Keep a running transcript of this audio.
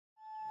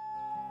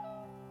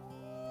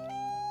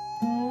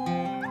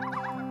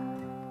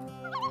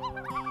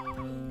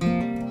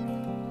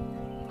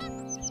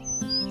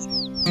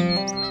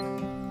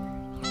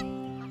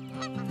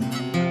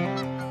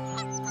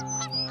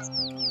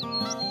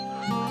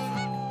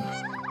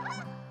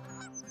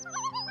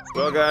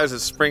Well guys,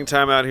 it's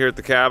springtime out here at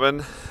the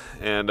cabin,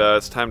 and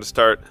it's time to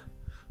start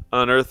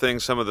unearthing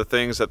some of the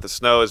things that the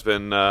snow has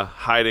been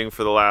hiding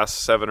for the last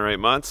 7 or 8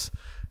 months.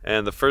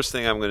 And the first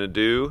thing I'm going to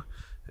do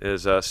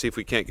is see if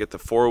we can't get the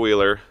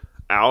four-wheeler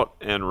out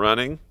and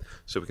running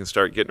so we can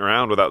start getting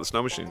around without the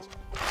snow machines.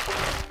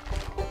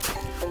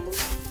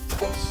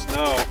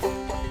 Snow.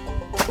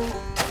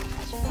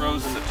 It's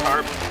frozen the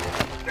tarp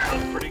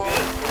down pretty good.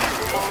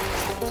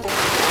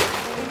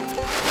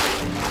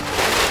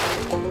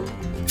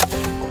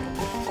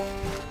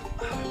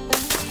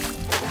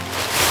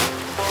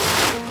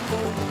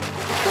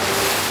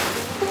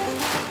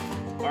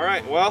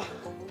 Alright, well,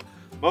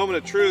 moment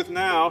of truth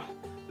now.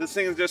 This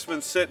thing has just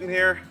been sitting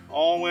here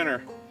all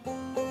winter.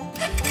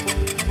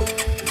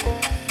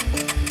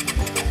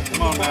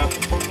 Come on, man.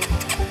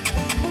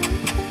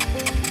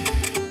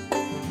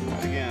 Try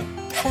it again.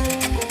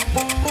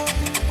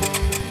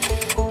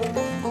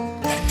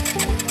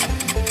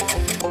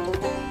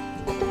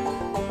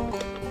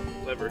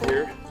 Lever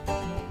here.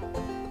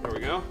 There we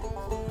go.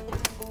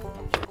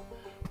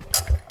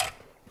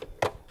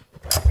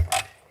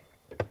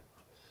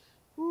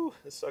 Whew,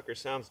 this sucker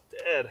sounds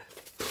dead.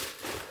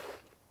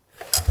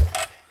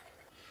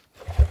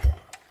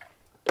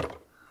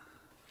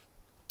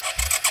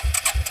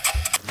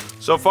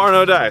 So far,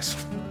 no dice.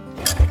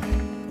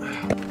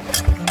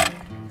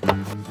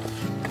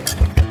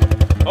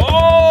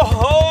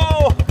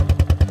 Oh!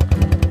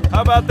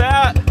 How about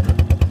that?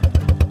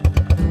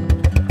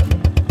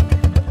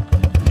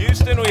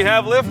 Houston, we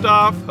have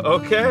liftoff.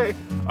 Okay.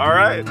 All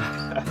right.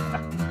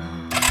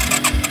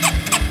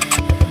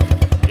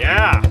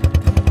 Yeah.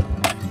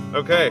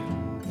 Okay.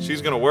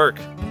 She's gonna work.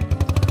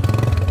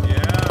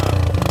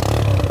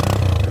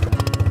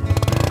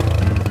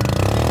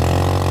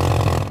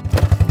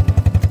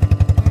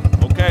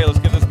 Okay, let's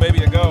give this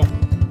baby a go.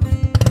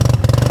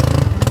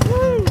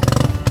 Woo!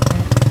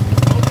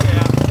 Oh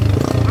yeah.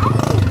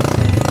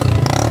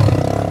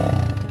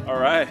 All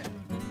right.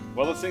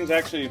 Well, this thing's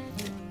actually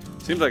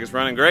seems like it's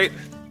running great.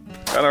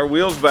 Got our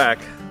wheels back.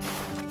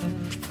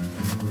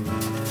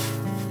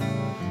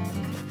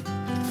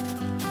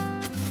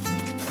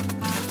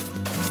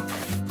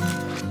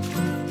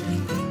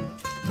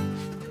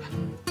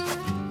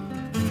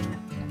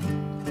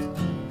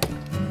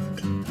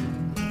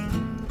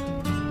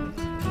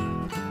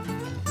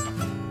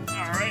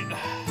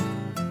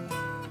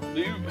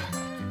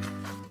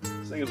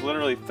 This thing is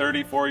literally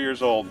 34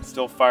 years old and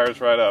still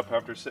fires right up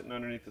after sitting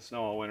underneath the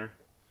snow all winter.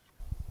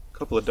 A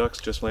couple of ducks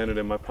just landed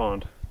in my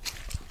pond.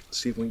 Let's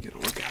see if we can get a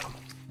look at them.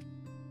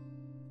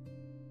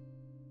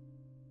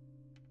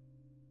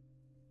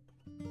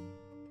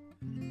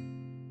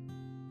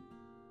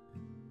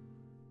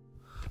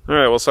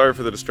 Alright, well, sorry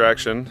for the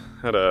distraction.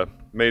 Had a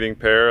mating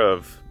pair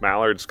of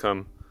mallards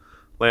come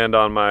land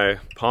on my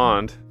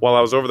pond. While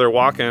I was over there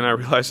walking, I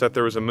realized that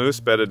there was a moose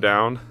bedded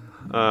down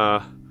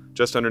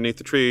just underneath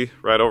the tree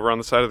right over on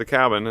the side of the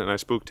cabin, and I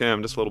spooked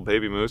him, just a little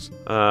baby moose.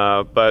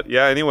 But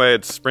yeah, anyway,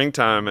 it's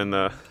springtime and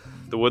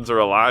the woods are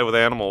alive with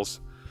animals,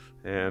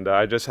 and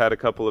I just had a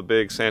couple of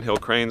big sandhill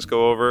cranes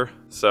go over,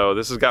 so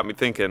this has got me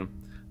thinking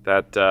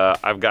that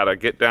I've got to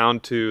get down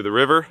to the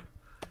river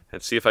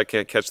and see if I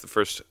can't catch the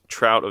first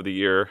trout of the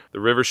year. The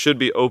river should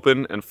be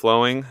open and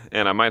flowing,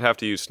 and I might have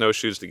to use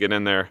snowshoes to get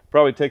in there.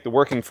 Probably take the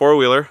working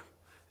four-wheeler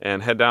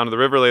and head down to the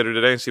river later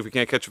today and see if we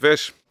can't catch a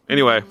fish.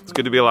 Anyway, it's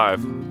good to be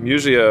alive. I'm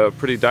usually a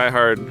pretty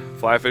die-hard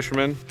fly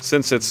fisherman.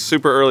 Since it's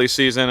super early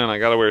season and I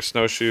gotta wear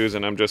snowshoes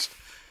and I'm just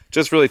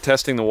really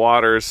testing the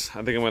waters,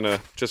 I think I'm gonna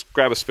just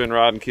grab a spin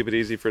rod and keep it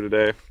easy for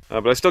today.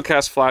 But I still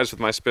cast flies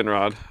with my spin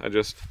rod. I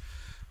just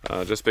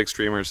big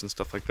streamers and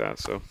stuff like that.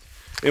 So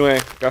anyway,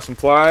 got some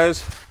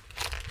flies,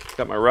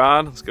 got my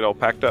rod, let's get all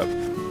packed up.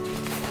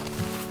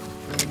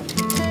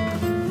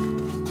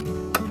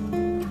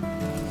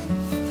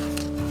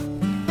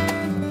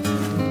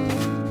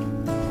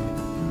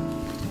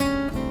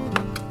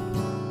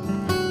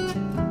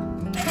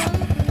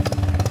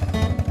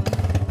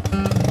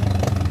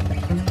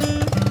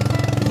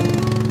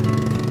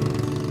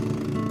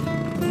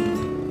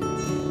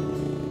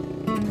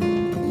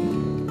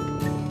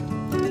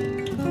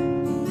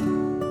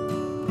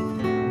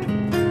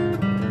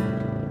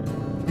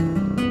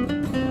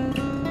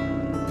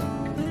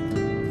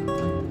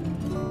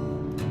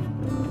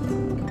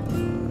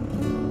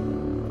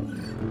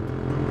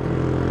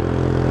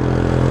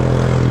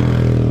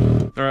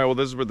 Alright, well,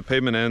 this is where the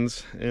pavement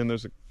ends, and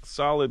there's a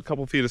solid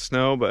couple feet of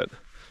snow, but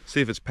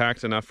see if it's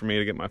packed enough for me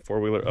to get my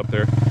four-wheeler up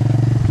there.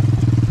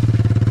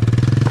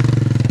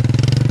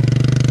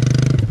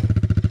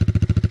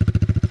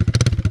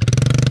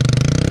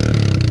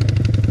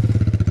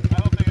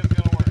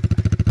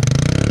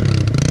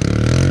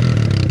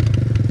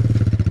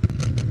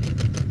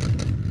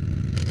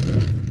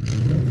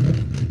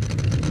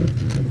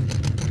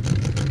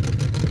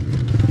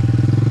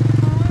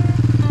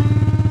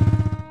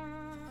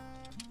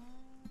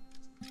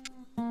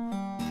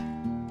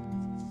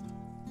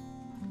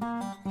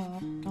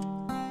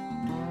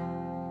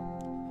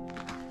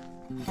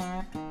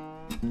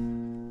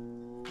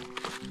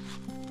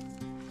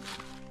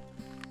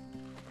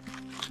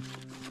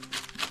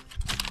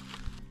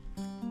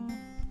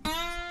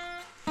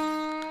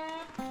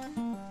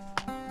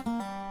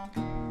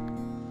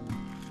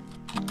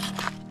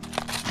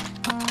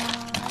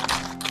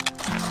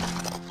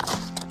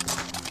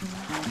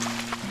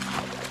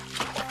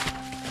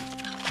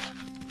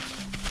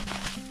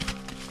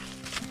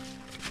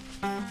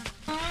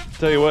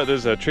 Tell you what,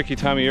 there's a tricky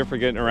time of year for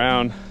getting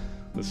around.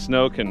 The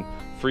snow can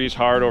freeze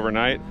hard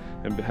overnight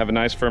and have a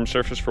nice firm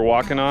surface for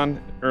walking on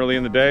early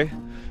in the day.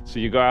 So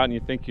you go out and you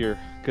think you're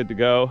good to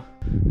go,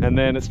 and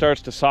then it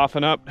starts to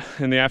soften up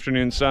in the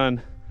afternoon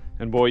sun,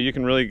 and boy, you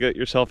can really get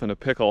yourself in a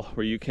pickle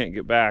where you can't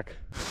get back.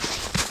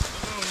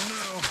 Oh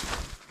no.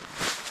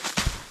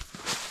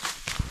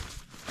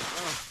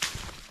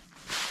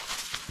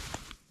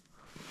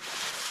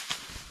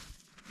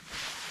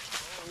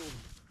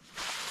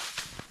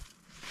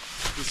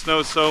 The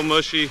snow's so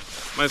mushy,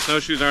 my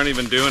snowshoes aren't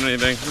even doing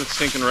anything. It's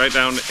sinking right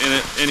down in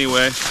it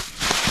anyway.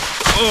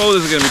 Oh,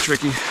 this is gonna be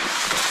tricky.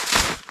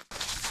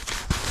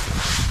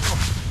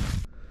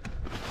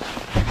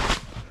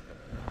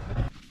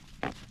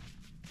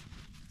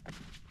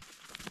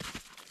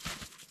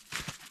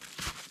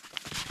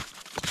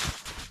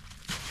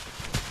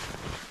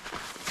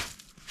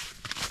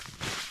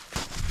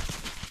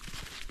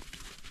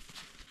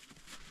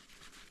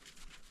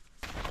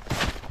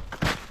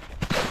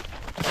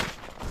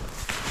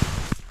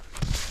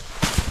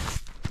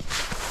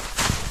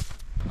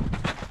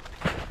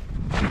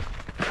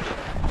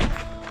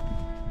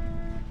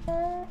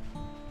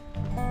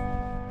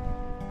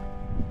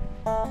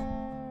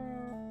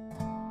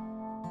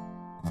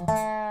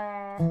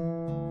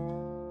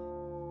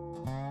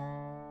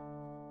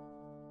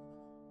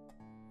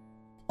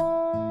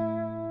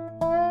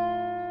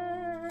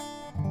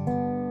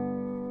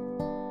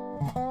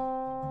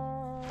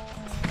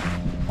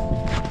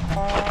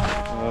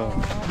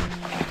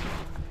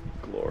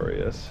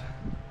 Glorious.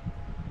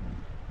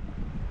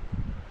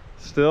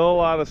 Still a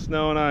lot of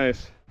snow and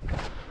ice.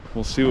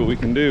 We'll see what we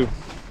can do.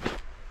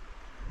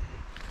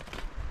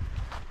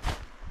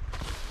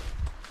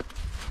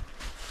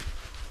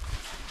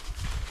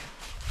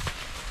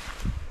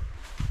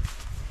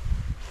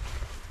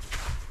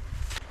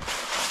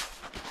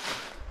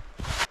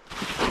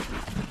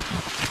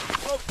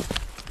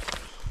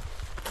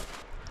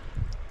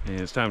 And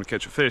it's time to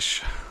catch a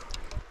fish.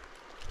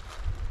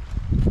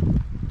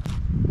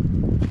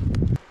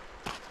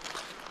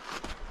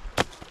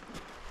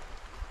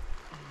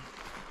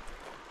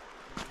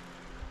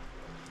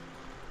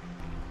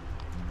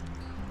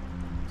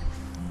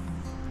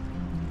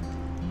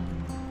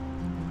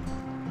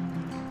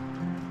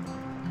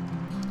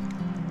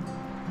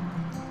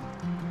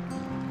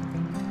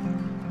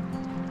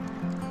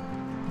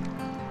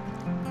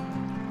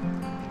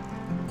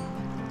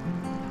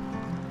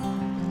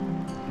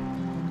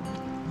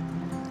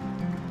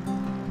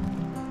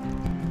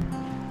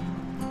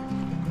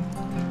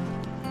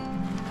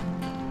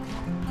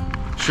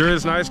 Sure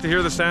is nice to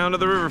hear the sound of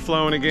the river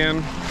flowing again.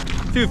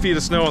 A few feet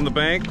of snow on the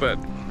bank, but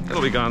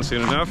it'll be gone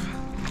soon enough.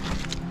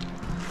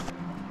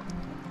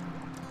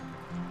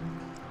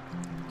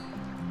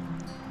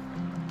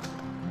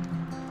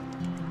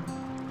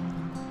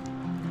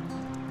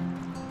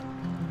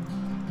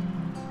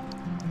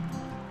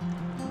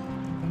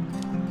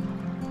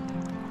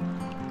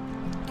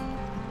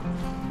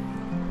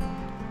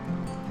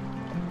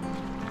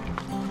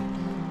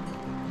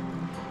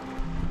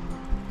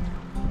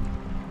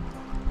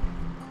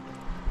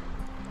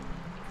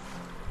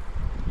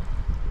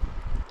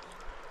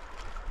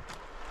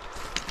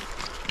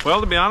 Well,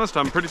 to be honest,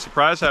 I'm pretty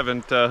surprised I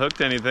haven't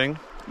hooked anything.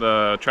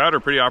 The trout are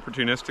pretty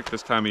opportunistic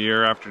this time of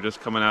year after just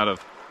coming out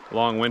of a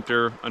long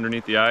winter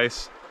underneath the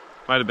ice.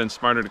 Might have been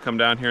smarter to come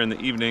down here in the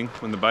evening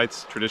when the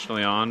bite's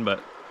traditionally on,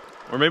 but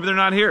or maybe they're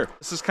not here.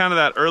 This is kind of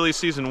that early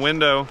season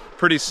window.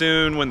 Pretty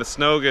soon when the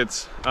snow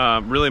gets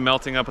really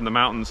melting up in the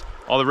mountains,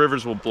 all the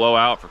rivers will blow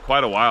out for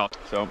quite a while.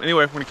 So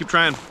anyway, we're gonna keep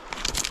trying.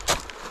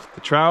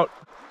 The trout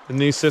in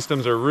these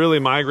systems are really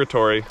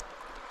migratory,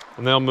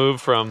 and they'll move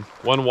from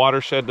one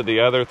watershed to the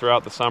other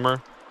throughout the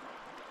summer.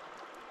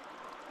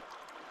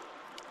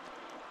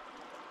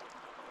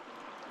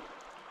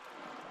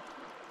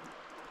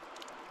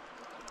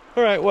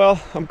 All right,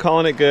 well, I'm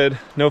calling it good.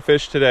 No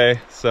fish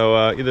today, so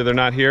either they're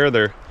not here,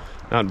 they're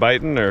not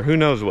biting, or who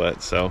knows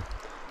what. So,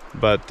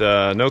 but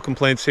no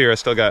complaints here. I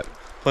still got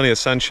plenty of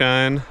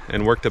sunshine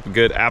and worked up a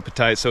good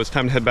appetite, so it's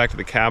time to head back to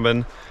the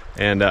cabin,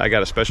 and I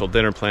got a special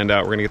dinner planned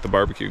out. We're gonna get the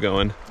barbecue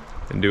going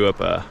and do up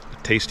a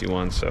tasty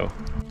one, so.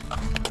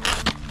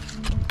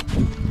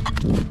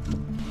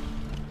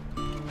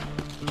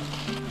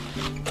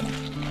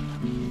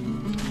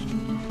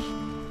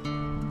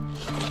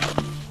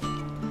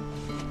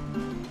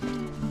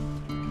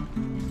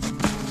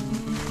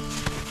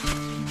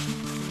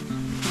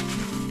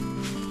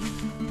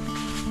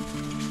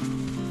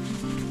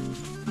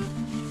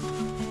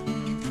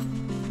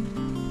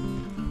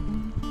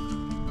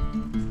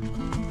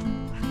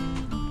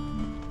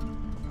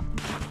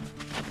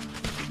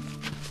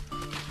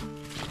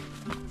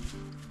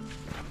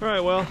 All right,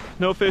 well,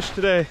 no fish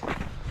today,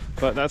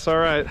 but that's all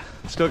right.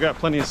 Still got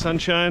plenty of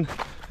sunshine,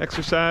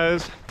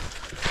 exercise.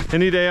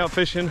 Any day out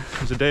fishing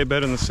is a day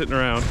better than sitting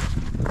around.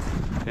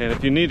 And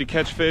if you need to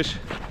catch fish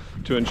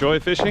to enjoy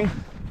fishing,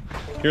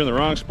 you're in the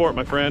wrong sport,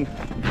 my friend.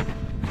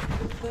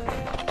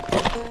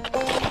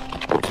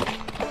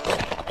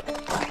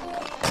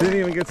 Didn't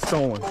even get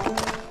stolen.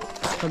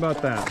 How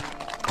about that?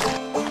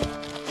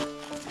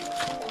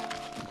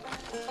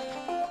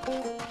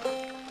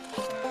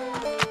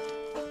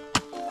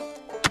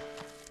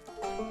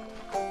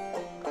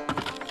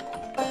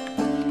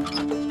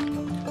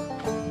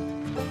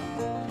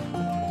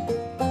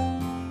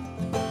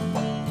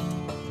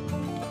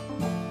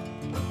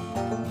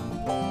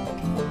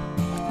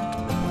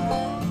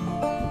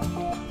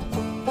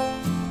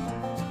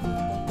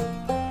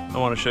 I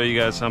want to show you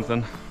guys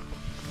something.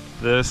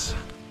 This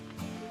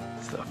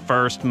is the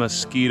first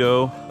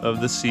mosquito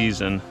of the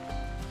season.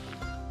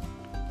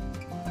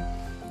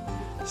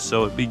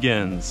 So it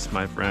begins,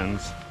 my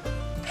friends.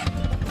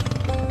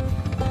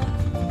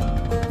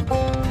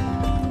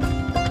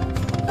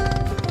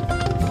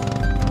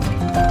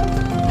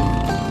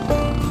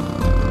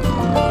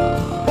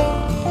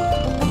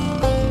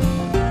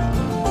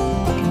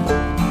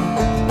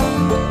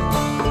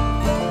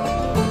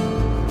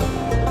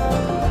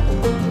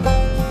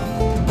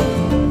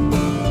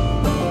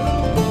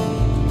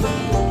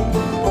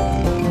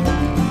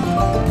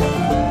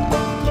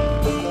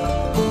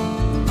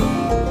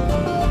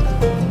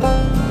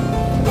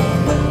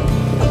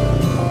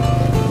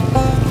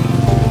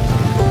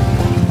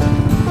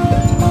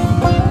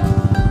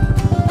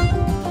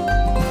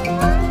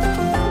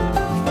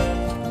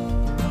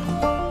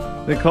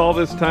 They call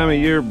this time of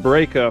year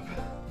breakup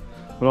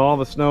when all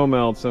the snow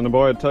melts, and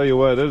boy, I tell you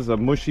what, it is a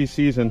mushy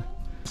season.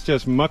 It's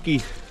just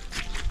mucky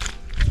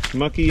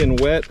and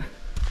wet,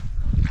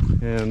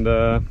 and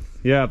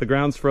yeah, the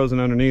ground's frozen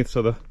underneath,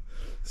 so the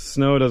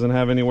snow doesn't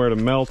have anywhere to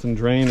melt and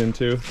drain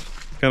into.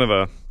 Kind of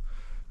a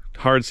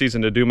hard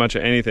season to do much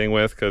of anything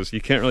with, because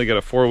you can't really get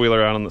a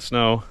four-wheeler out on the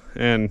snow,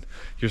 and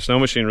your snow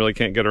machine really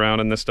can't get around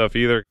in this stuff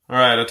either. All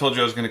right, I told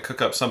you I was going to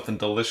cook up something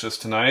delicious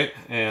tonight,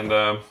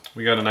 and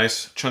we got a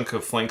nice chunk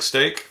of flank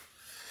steak,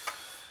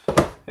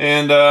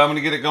 and I'm going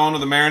to get it going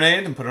with a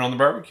marinade and put it on the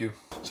barbecue.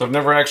 So I've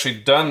never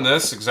actually done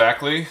this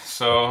exactly,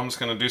 so I'm just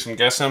going to do some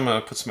guessing. I'm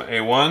going to put some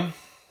A1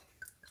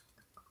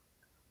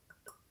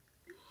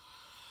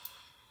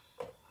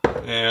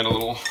 and a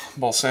little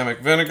balsamic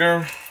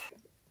vinegar.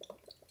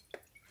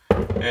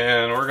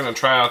 And we're going to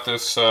try out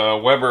this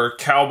Weber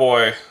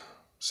Cowboy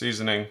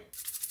seasoning.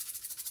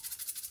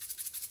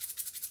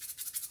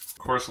 Of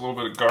course, a little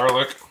bit of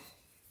garlic,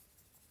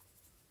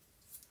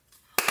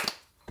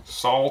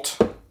 salt,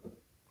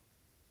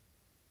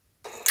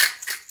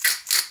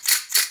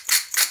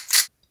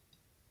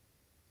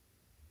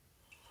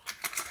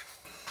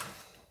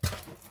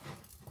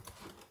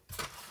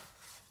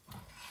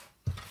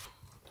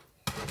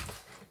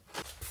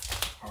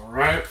 all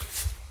right.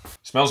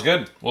 Smells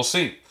good. We'll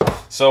see.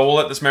 So we'll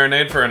let this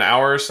marinade for an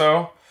hour or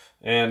so,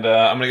 and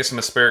I'm gonna get some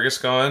asparagus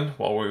going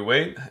while we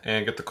wait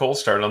and get the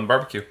coals started on the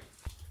barbecue.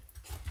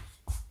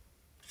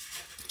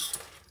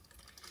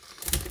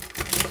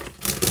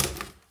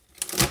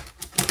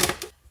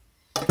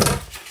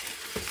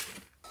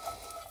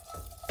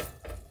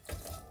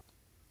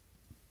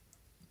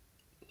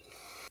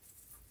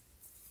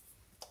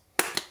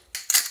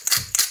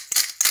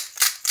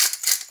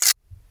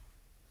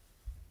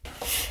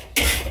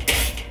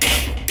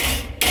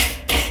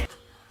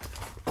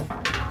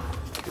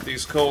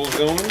 These coals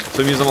going.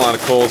 So I'm using a lot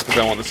of coals because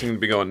I want this thing to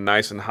be going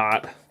nice and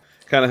hot.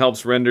 Kind of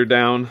helps render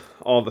down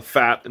all the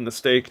fat in the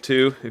steak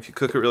too if you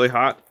cook it really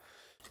hot.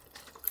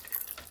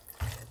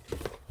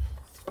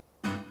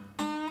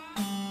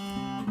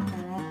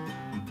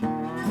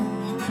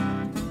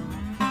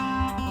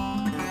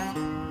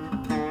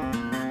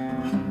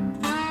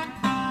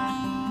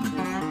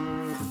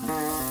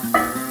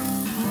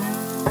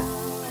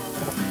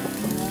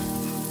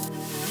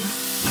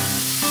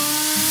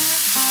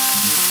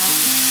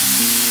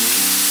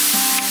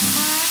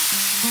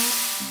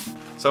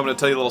 So I'm going to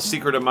tell you a little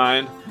secret of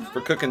mine. For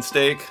cooking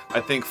steak,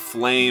 I think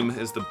flame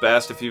is the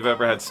best. If you've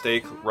ever had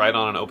steak right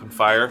on an open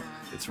fire,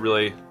 it's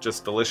really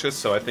just delicious.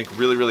 So I think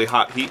really, really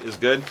hot heat is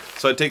good.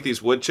 So I take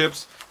these wood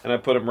chips and I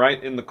put them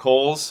right in the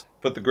coals,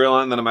 put the grill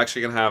on, then I'm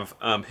actually going to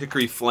have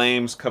hickory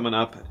flames coming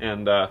up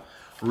and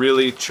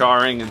really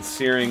charring and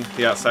searing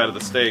the outside of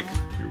the steak.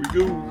 Here we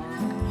go.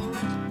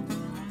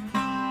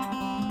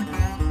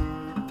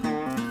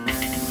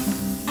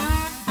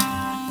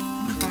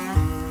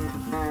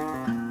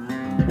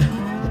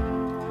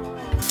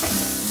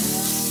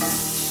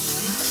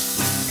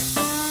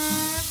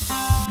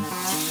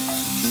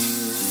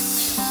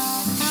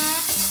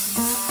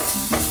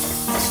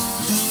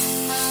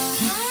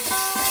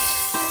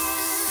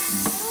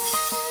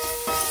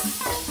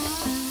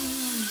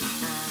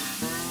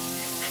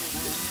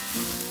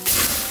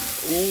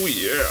 Oh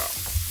yeah.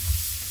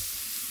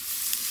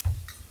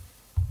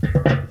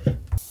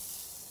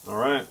 All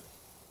right.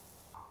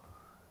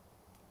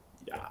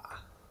 Yeah.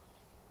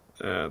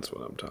 That's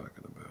what I'm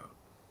talking about.